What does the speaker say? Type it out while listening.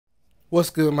What's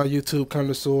good, my YouTube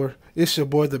connoisseur? It's your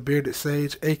boy, the Bearded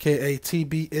Sage, aka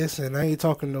TBS, and I ain't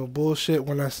talking no bullshit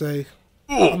when I say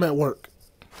I'm at work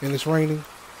and it's raining,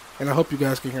 and I hope you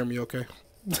guys can hear me okay.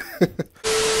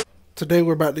 Today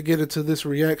we're about to get into this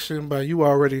reaction by you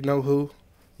already know who,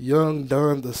 Young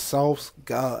Don the Sauce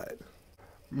God.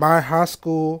 My high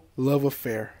school love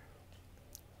affair.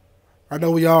 I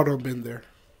know we all done been there.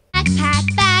 Backpack,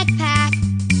 backpack,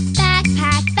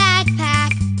 backpack,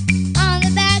 backpack. On the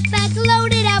backpack,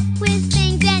 loaded up with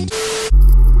things and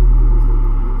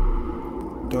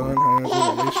Don has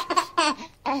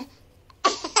relations.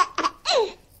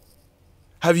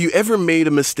 Have you ever made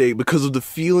a mistake because of the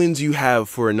feelings you have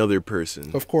for another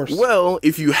person? Of course. Well,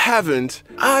 if you haven't,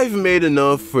 I've made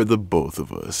enough for the both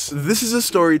of us. This is a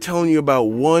story telling you about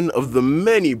one of the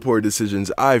many poor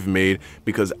decisions I've made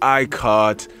because I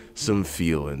caught some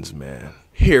feelings, man.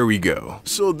 Here we go.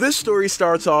 So this story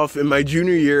starts off in my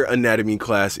junior year anatomy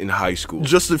class in high school,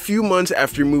 just a few months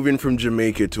after moving from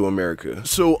Jamaica to America.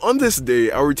 So on this day,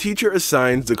 our teacher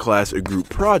assigns the class a group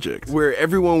project where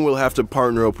everyone will have to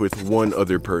partner up with one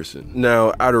other person.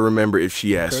 Now, I don't remember if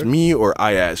she asked me or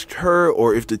I asked her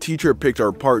or if the teacher picked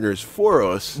our partners for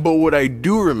us, but what I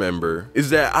do remember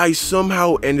is that I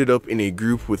somehow ended up in a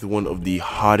group with one of the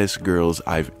hottest girls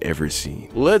I've ever seen.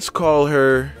 Let's call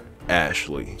her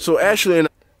Ashley. So Ashley and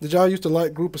Did y'all used to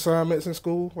like group assignments in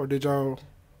school, or did y'all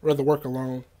rather work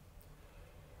alone?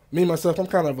 Me, myself, I'm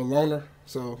kind of a loner,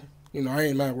 so, you know, I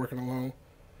ain't mind working alone.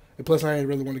 And plus, I ain't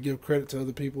really want to give credit to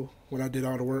other people when I did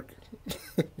all the work.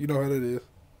 You know how that is.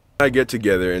 I get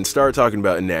together and start talking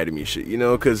about anatomy shit, you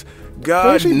know, because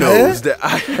God knows that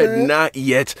I had not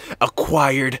yet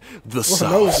acquired the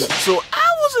sauce. So I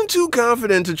wasn't too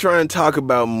confident to try and talk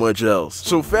about much else.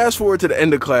 So fast forward to the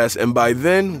end of class, and by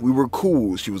then we were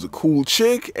cool. She was a cool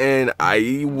chick and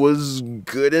I was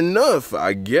good enough,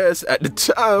 I guess, at the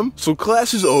time. So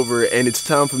class is over and it's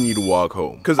time for me to walk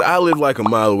home because I live like a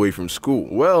mile away from school.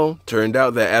 Well, turned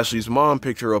out that Ashley's mom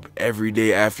picked her up every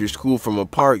day after school from a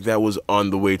park that was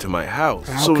on the way to my house.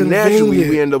 So naturally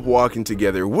we end up walking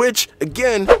together, which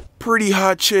again, pretty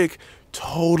hot chick,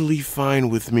 totally fine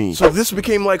with me. So this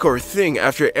became like our thing.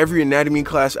 After every anatomy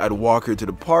class, I'd walk her to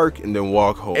the park and then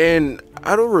walk home. And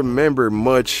I don't remember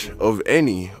much of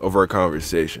any of our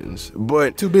conversations,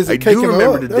 but too busy I do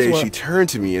remember the That's day why she turned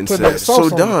to me and said, "So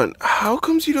Don, how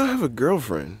comes you don't have a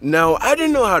girlfriend?" Now, I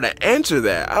didn't know how to answer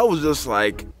that. I was just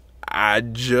like, I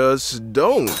just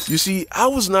don't. You see, I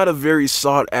was not a very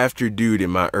sought after dude in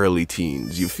my early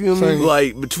teens. You feel me?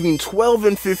 Like between 12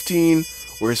 and 15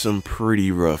 were some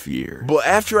pretty rough years. But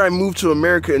after I moved to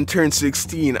America and turned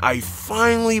 16, I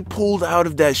finally pulled out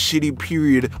of that shitty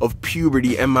period of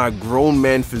puberty and my grown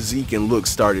man physique and look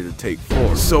started to take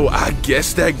form. So I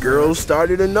guess that girl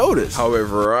started to notice.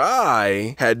 However,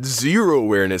 I had zero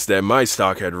awareness that my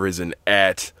stock had risen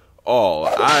at all.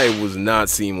 I was not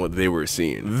seeing what they were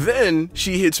seeing. Then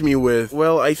she hits me with,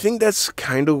 "Well, I think that's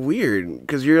kind of weird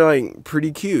because you're like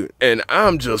pretty cute." And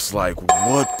I'm just like,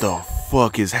 what the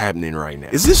fuck is happening right now?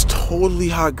 Is this totally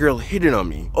hot girl hitting on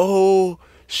me? Oh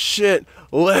shit,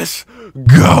 let's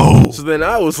go. So then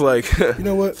I was like, you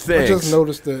know what? Thanks. I just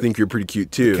noticed that. I think you're pretty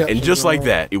cute too. And just like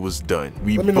that, it was done.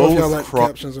 We Let me know if y'all like the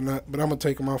captions or not, but I'm gonna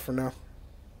take them off for now.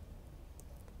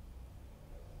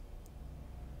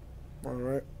 All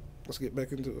right. Let's get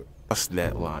back into it. What's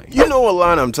that line? You know what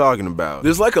line I'm talking about.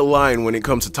 There's like a line when it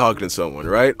comes to talking to someone,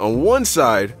 right? On one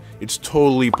side, it's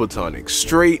totally platonic,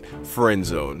 straight friend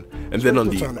zone. And then on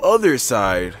the other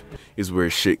side is where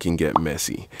shit can get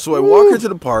messy. So I walk her to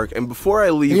the park, and before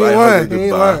I leave, I hug her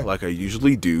goodbye like I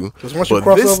usually do.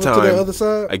 But this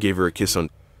time, I gave her a kiss on...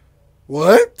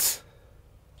 What?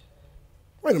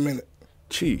 Wait a minute.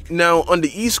 Cheek. Now, on the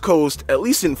East Coast, at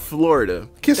least in Florida,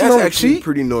 Kissing that's on actually cheek?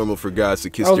 pretty normal for guys to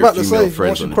kiss their female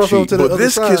friends on the cheek. But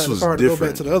this kiss was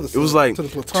different. It was like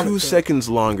 2 seconds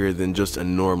longer than just a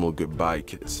normal goodbye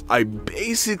kiss. I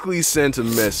basically sent a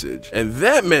message, and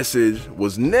that message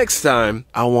was, next time,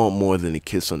 I want more than a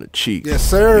kiss on the cheek. Yes,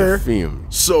 sir. You feel me?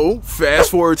 So,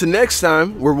 fast forward to next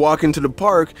time, we're walking to the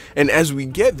park, and as we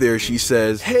get there, she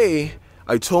says, "Hey,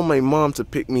 I told my mom to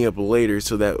pick me up later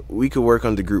so that we could work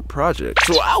on the group project."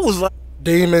 So I was like,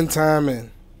 demon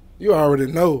timing. You already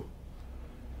know.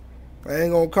 I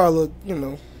ain't gonna call her, you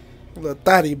know, a little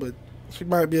thotty, but she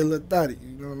might be a little thotty.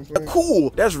 You know what I'm saying? Cool.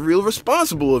 That's real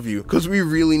responsible of you, because we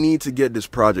really need to get this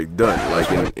project done,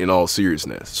 like in all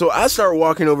seriousness. So I start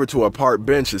walking over to our park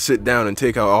bench to sit down and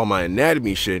take out all my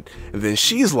anatomy shit, and then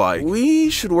she's like, "We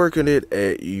should work on it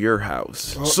at your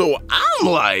house." So I'm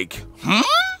like,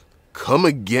 come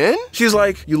again? She's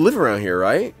like, "You live around here,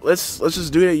 right? Let's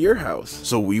just do it at your house."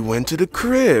 So we went to the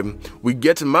crib. We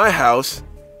get to my house,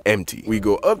 empty. We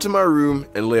go up to my room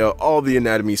and lay out all the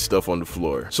anatomy stuff on the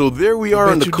floor. So there we are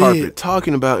on the carpet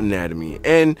talking about anatomy,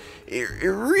 and it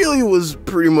really was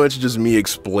pretty much just me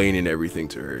explaining everything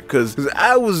to her, because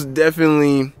I was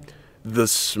definitely the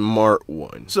smart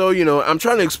one. So, you know, I'm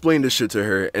trying to explain this shit to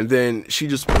her, and then she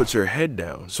just puts her head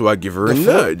down. So I give her a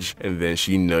nudge, and then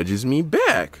she nudges me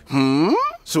back.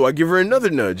 So I give her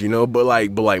another nudge, you know, but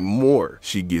like more.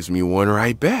 She gives me one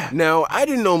right back. Now, I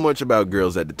didn't know much about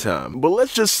girls at the time, but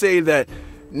let's just say that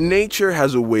nature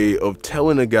has a way of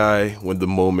telling a guy when the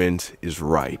moment is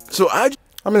right. So how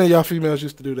many of y'all females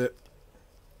used to do that?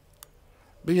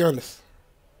 Be honest.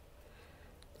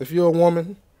 If you're a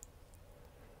woman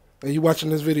and you watching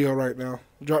this video right now,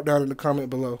 drop down in the comment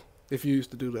below if you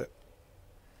used to do that.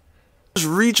 Just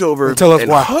reach over and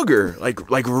hug her like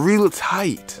real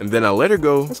tight, and then I let her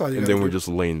go, and then we're just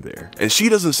laying there, and she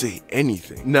doesn't say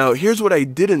anything. Now here's what I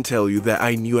didn't tell you that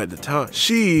I knew at the time.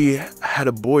 She had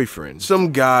a boyfriend,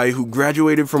 some guy who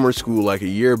graduated from her school like a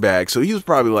year back, so he was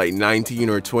probably like 19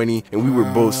 or 20, and we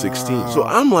were both 16. So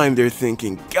I'm lying there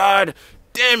thinking, God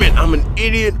damn it, I'm an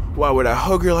idiot. Why would I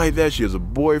hug her like that? She has a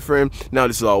boyfriend. Now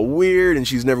this is all weird, and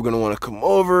she's never gonna want to come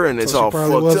over, and it's all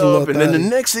fucked up. And then the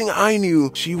next thing I knew,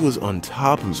 she was on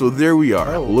top of me. So there we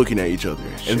are, looking at each other.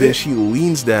 And then she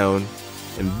leans down,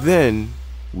 and then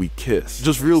we kiss.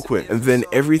 Just real quick. And then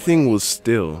everything was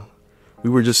still. We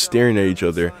were just staring at each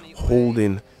other,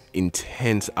 holding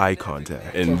intense eye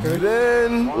contact. And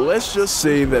then let's just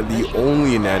say that the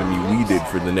only anatomy we did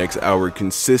for the next hour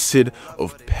consisted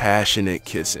of passionate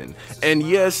kissing. And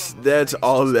yes, that's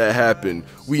all that happened.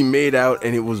 We made out,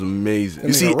 and it was amazing.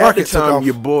 You see, at the time,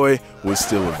 your boy was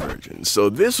still a virgin, so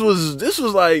this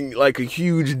was like a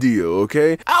huge deal.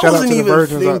 Okay, I wasn't even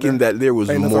thinking that there was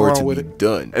more to be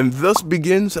done. And thus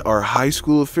begins our high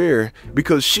school affair,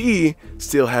 because she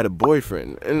still had a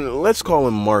boyfriend, and let's call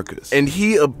him Marcus. And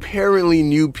he apparently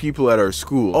knew people at our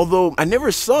school, although I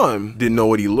never saw him, didn't know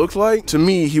what he looked like. To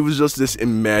me, he was just this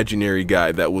imaginary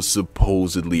guy that was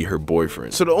supposedly her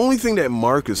boyfriend. So the only thing that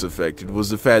Marcus affected was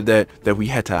the fact that we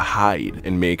had to hide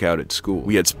and make out at school.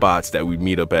 We had spots that we'd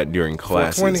meet up at during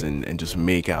classes and just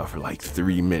make out for like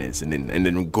 3 minutes and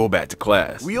then go back to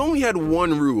class. We only had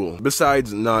one rule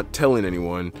besides not telling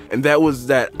anyone, and that was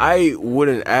that I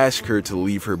wouldn't ask her to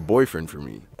leave her boyfriend for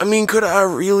me. I mean, could I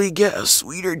really get a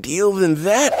sweeter deal than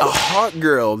that? A hot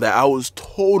girl that I was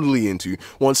totally into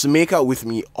wants to make out with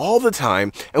me all the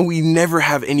time, and we never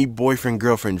have any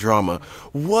boyfriend-girlfriend drama.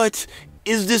 What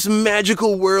is this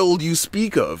magical world you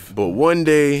speak of? But one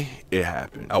day, it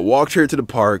happened. I walked her to the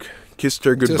park, kissed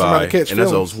her goodbye, and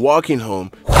as I was walking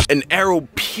home, an arrow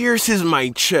pierces my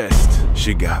chest.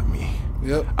 She got me.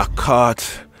 Yep. I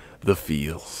caught the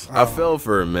feels. I fell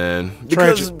for her, man.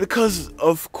 Because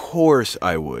of course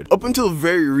I would. Up until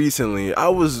very recently, I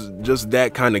was just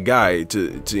that kind of guy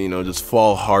to you know, just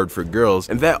fall hard for girls,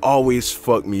 and that always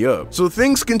fucked me up. So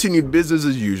things continued business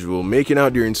as usual, making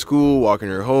out during school, walking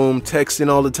her home, texting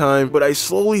all the time, but I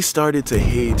slowly started to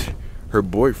hate her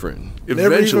boyfriend.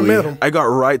 Eventually, I got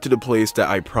right to the place that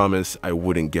I promised I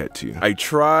wouldn't get to. I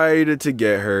tried to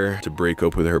get her to break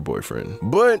up with her boyfriend,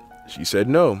 but she said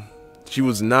no. She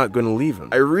was not gonna leave him.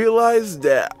 I realized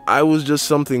that I was just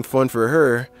something fun for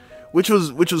her, which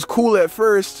was cool at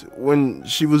first when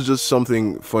she was just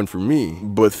something fun for me,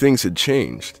 but things had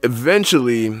changed.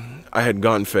 Eventually, I had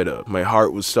gotten fed up. My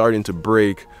heart was starting to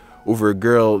break over a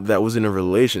girl that was in a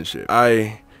relationship.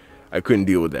 I couldn't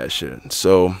deal with that shit,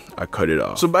 so I cut it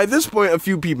off. So by this point, a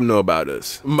few people know about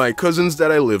us. My cousins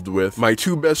that I lived with, my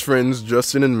two best friends,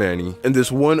 Justin and Manny, and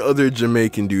this one other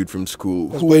Jamaican dude from school,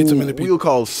 who we'll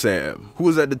call Sam, who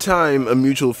was at the time a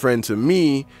mutual friend to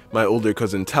me, my older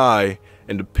cousin Ty,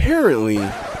 and apparently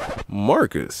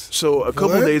Marcus. So a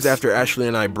couple days after Ashley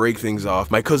and I break things off,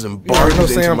 my cousin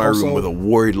barges into my room with a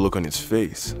worried look on his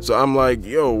face. So I'm like,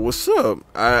 yo, what's up?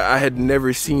 I had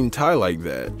never seen Ty like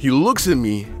that. He looks at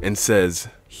me and says,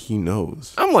 he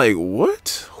knows. I'm like,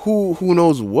 what? Who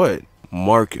knows what?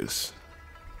 Marcus.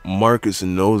 Marcus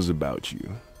knows about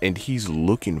you, and he's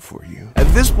looking for you. At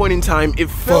this point in time, it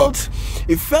felt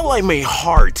like my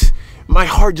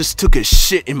heart just took a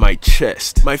shit in my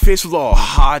chest. My face was all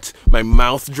hot, my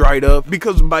mouth dried up,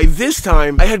 because by this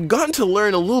time, I had gotten to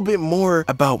learn a little bit more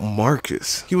about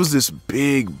Marcus. He was this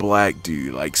big black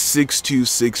dude, like 6'2",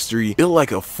 6'3", built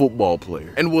like a football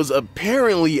player, and was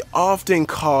apparently often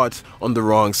caught on the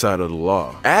wrong side of the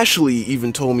law. Ashley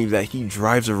even told me that he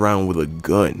drives around with a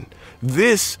gun.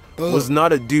 This was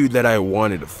not a dude that I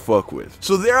wanted to fuck with.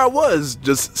 So there I was,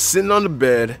 just sitting on the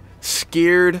bed,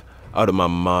 scared out of my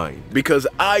mind, because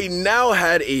I now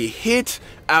had a hit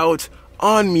out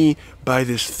on me by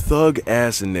this thug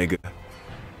ass nigga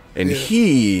And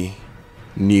he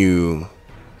knew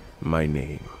my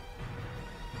name.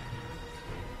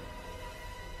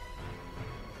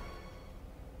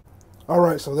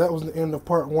 Alright, so that was the end of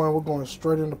part 1. We're going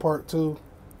straight into part 2.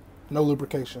 No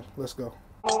lubrication. Let's go.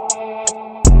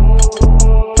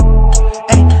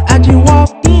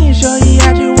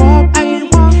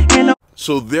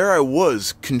 So there I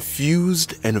was,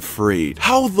 confused and afraid.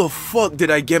 How the fuck did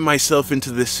I get myself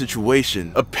into this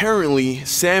situation? Apparently,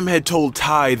 Sam had told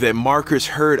Ty that Marcus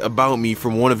heard about me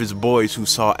from one of his boys who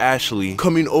saw Ashley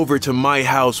coming over to my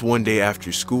house one day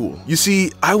after school. You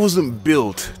see, I wasn't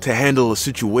built to handle a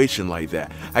situation like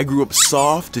that. I grew up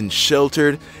soft and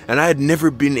sheltered, and I had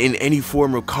never been in any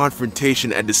form of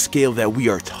confrontation at the scale that we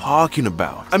are talking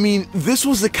about. I mean, this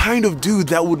was the kind of dude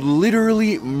that would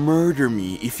literally murder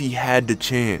me if he had the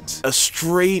chance. A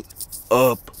straight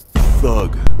up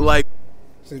thug. Like,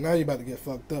 see, now you about to get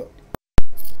fucked up.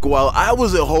 While I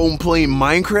was at home playing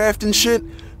Minecraft and shit,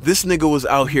 this nigga was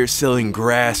out here selling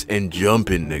grass and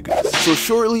jumping niggas. So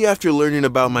shortly after learning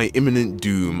about my imminent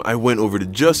doom, I went over to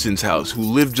Justin's house, who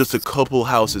lived just a couple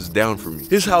houses down from me.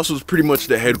 His house was pretty much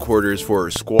the headquarters for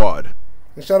our squad.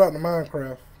 And shout out to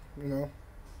Minecraft, you know.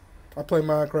 I play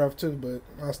Minecraft too,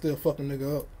 but I still fuck a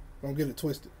nigga up. Don't get it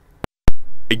twisted.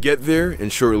 I get there,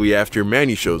 and shortly after,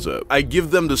 Manny shows up. I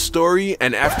give them the story,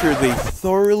 and after they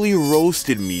thoroughly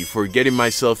roasted me for getting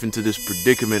myself into this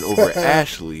predicament over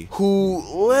Ashley, who,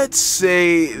 let's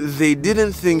say, they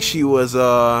didn't think she was,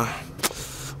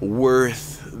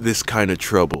 worth this kind of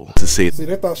trouble, to say. See,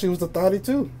 they thought she was a thotty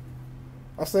too.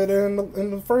 I said that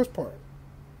in the first part.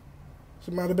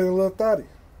 She might have been a little thotty.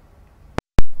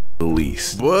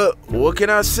 Least. But what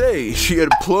can I say? She had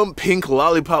plump pink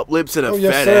lollipop lips and a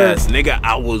fat sir. ass. Nigga,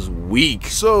 I was weak.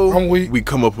 So I'm weak. We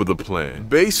come up with a plan.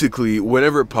 Basically,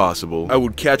 whenever possible, I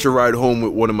would catch a ride home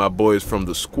with one of my boys from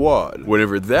the squad.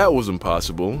 Whenever that wasn't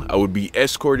possible, I would be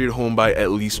escorted home by at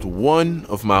least one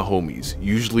of my homies,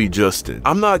 usually Justin.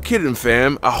 I'm not kidding,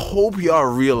 fam. I hope y'all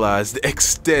realize the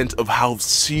extent of how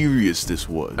serious this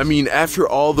was. I mean, after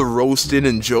all the roasting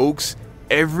and jokes,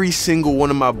 every single one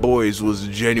of my boys was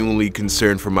genuinely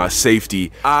concerned for my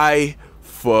safety. I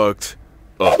fucked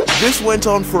up. This went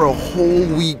on for a whole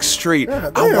week straight.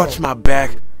 I watched my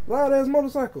back. Loud ass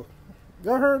motorcycle.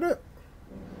 Y'all heard that?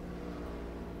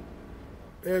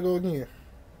 There you go again.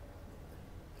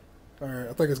 Alright,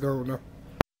 I think it's gone now.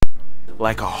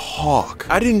 Like a hawk.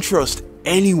 I didn't trust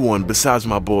anyone besides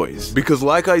my boys, because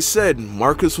like I said,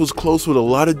 Marcus was close with a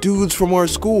lot of dudes from our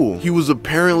school. He was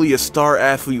apparently a star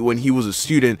athlete when he was a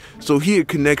student, so he had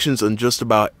connections on just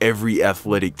about every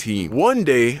athletic team. One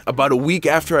day, about a week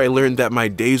after I learned that my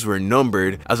days were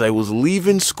numbered, as I was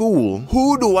leaving school,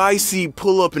 who do I see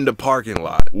pull up in the parking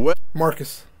lot? What?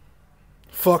 Marcus.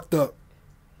 Fucked up.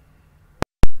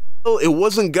 It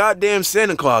wasn't goddamn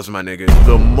Santa Claus, my nigga.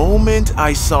 The moment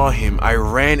I saw him, I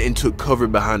ran and took cover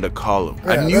behind a column.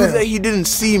 I knew that he didn't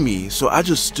see me, so I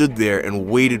just stood there and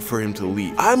waited for him to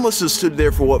leave. I must have stood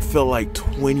there for what felt like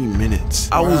 20 minutes.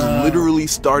 I was literally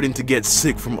starting to get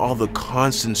sick from all the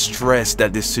constant stress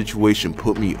that this situation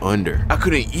put me under. I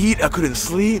couldn't eat, I couldn't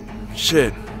sleep.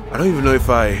 Shit, I don't even know if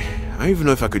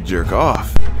I could jerk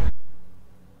off.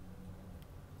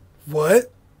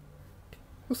 What?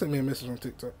 Who sent me a message on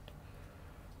TikTok?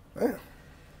 Damn.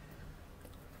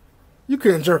 You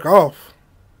couldn't jerk off.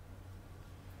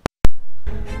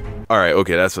 Alright,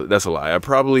 okay, that's a lie. I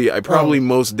probably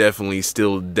most definitely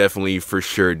definitely for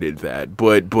sure did that.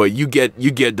 But you get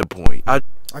the point. I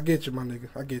get you, my nigga.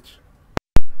 I get you.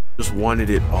 Just wanted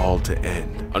it all to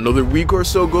end. Another week or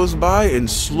so goes by, and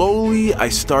slowly I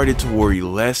started to worry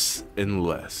less and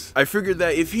less. I figured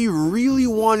that if he really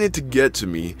wanted to get to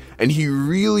me, and he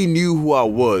really knew who I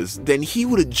was, then he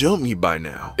would have jumped me by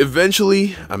now.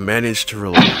 Eventually, I managed to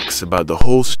relax about the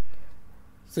whole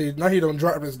See, now he don't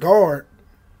drop his guard.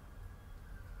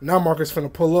 Now Marcus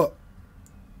finna pull up.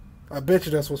 I bet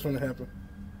you that's what's finna happen.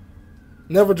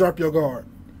 Never drop your guard.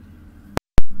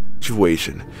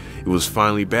 Situation. It was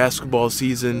finally basketball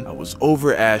season, I was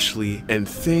over Ashley, and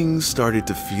things started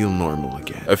to feel normal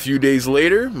again. A few days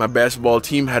later, my basketball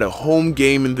team had a home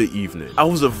game in the evening. I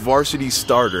was a varsity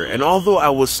starter, and although I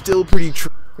was still pretty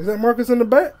Is that Marcus in the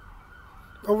back?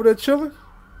 Over there chilling?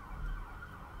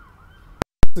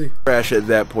 trash at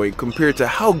that point compared to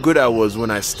how good I was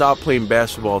when I stopped playing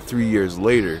basketball 3 years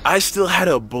later, I still had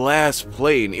a blast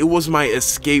playing. It was my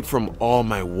escape from all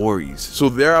my worries. So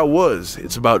there I was.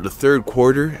 It's about the third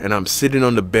quarter, and I'm sitting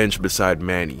on the bench beside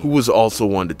Manny, who was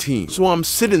also on the team. So I'm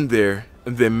sitting there,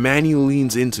 and then Manny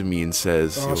leans into me and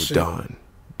says, "Yo, Don,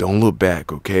 don't look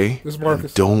back, okay? This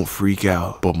Marcus. Don't freak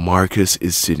out. But Marcus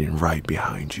is sitting right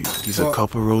behind you. He's a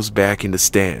couple rows back in the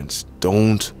stands.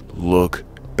 Don't look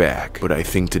back. But I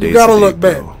think today's you gotta the day, look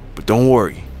back. bro. But don't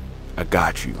worry, I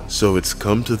got you. So it's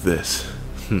come to this.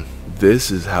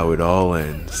 This is how it all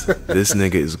ends. This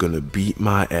nigga is gonna beat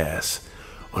my ass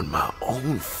on my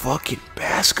own fucking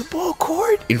basketball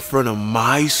court in front of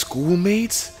my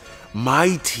schoolmates,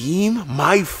 my team,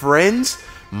 my friends,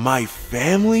 my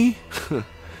family.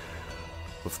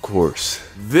 Of course,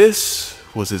 this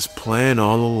was his plan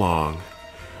all along.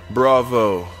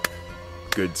 Bravo,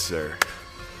 good sir.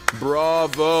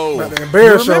 Bravo.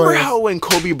 Remember how when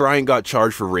Kobe Bryant got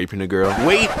charged for raping a girl?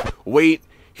 Wait,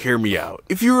 hear me out.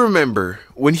 If you remember,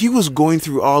 when he was going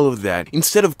through all of that,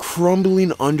 instead of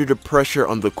crumbling under the pressure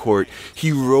on the court,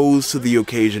 he rose to the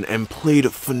occasion and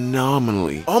played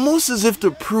phenomenally. Almost as if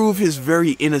to prove his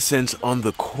very innocence on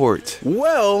the court.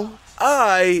 Well,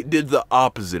 I did the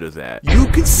opposite of that. You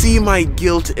could see my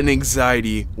guilt and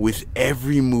anxiety with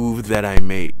every move that I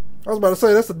made. I was about to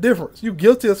say, that's the difference. You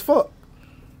guilty as fuck.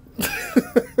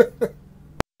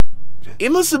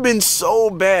 It must have been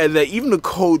so bad that even the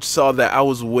coach saw that I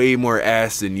was way more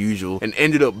ass than usual and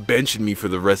ended up benching me for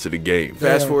the rest of the game.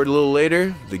 Fast forward a little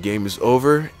later, the game is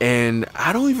over, and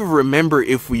I don't even remember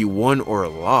if we won or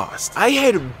lost. I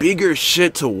had bigger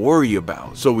shit to worry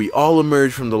about. So we all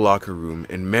emerged from the locker room,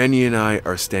 and Manny and I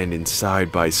are standing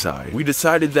side by side. We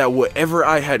decided that whatever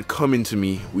I had coming to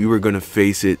me, we were gonna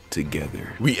face it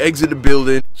together. We exit the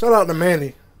building. Shout out to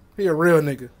Manny. He a real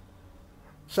nigga.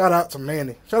 Shout out to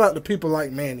Manny. Shout out to people like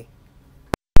Manny.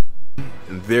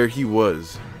 And there he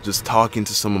was, just talking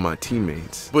to some of my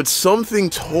teammates. But something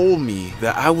told me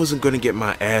that I wasn't gonna get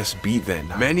my ass beat that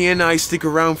night. Manny and I stick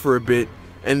around for a bit,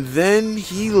 and then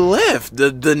he left.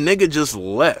 The nigga just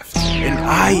left. And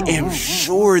I am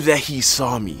sure that he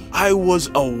saw me. I was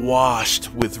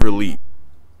awashed with relief.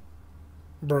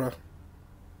 Bruh.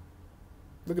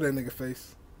 Look at that nigga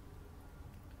face.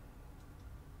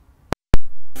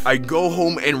 I go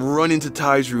home and run into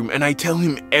Ty's room and I tell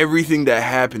him everything that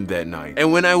happened that night.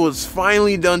 And when I was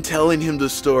finally done telling him the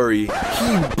story,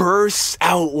 he bursts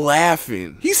out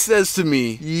laughing. He says to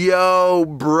me, "Yo,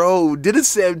 bro, didn't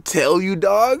Sam tell you,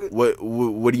 dog?"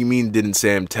 What do you mean didn't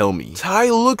Sam tell me?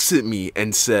 Ty looks at me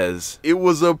and says, "It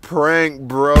was a prank,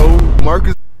 bro.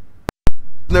 Marcus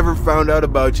never found out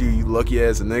about you, you lucky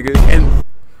ass nigga." And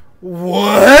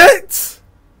what?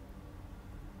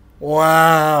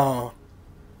 Wow.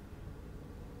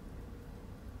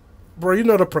 Bro, you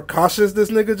know the precautions this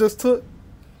nigga just took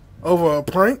over a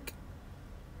prank?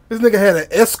 This nigga had an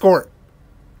escort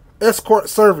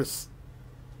service,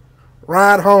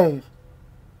 ride home,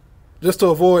 just to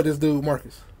avoid this dude,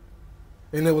 Marcus.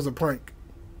 And it was a prank.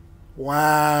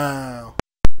 Wow.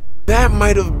 That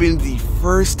might have been the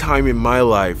first time in my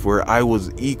life where I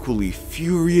was equally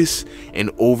furious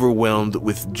and overwhelmed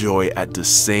with joy at the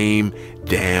same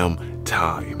damn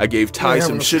time. I gave Ty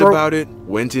some shit about it,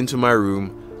 went into my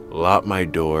room, locked my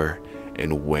door,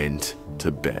 and went to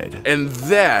bed. And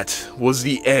that was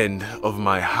the end of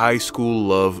my high school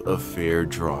love affair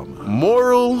drama.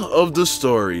 Moral of the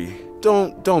story,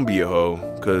 don't be a hoe,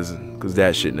 cause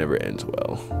that shit never ends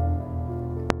well.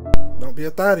 Don't be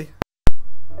a thotty.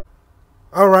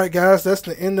 Alright guys, that's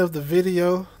the end of the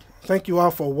video. Thank you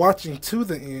all for watching to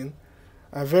the end.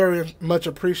 I very much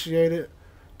appreciate it.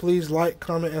 Please like,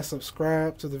 comment, and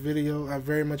subscribe to the video. I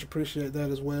very much appreciate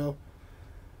that as well.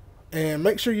 And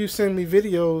make sure you send me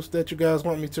videos that you guys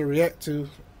want me to react to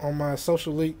on my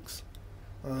social links.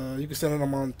 You can send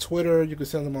them on Twitter. You can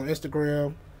send them on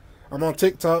Instagram. I'm on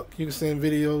TikTok. You can send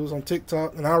videos on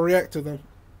TikTok, and I'll react to them.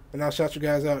 And I'll shout you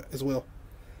guys out as well.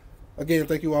 Again,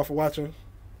 thank you all for watching.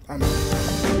 I'm out.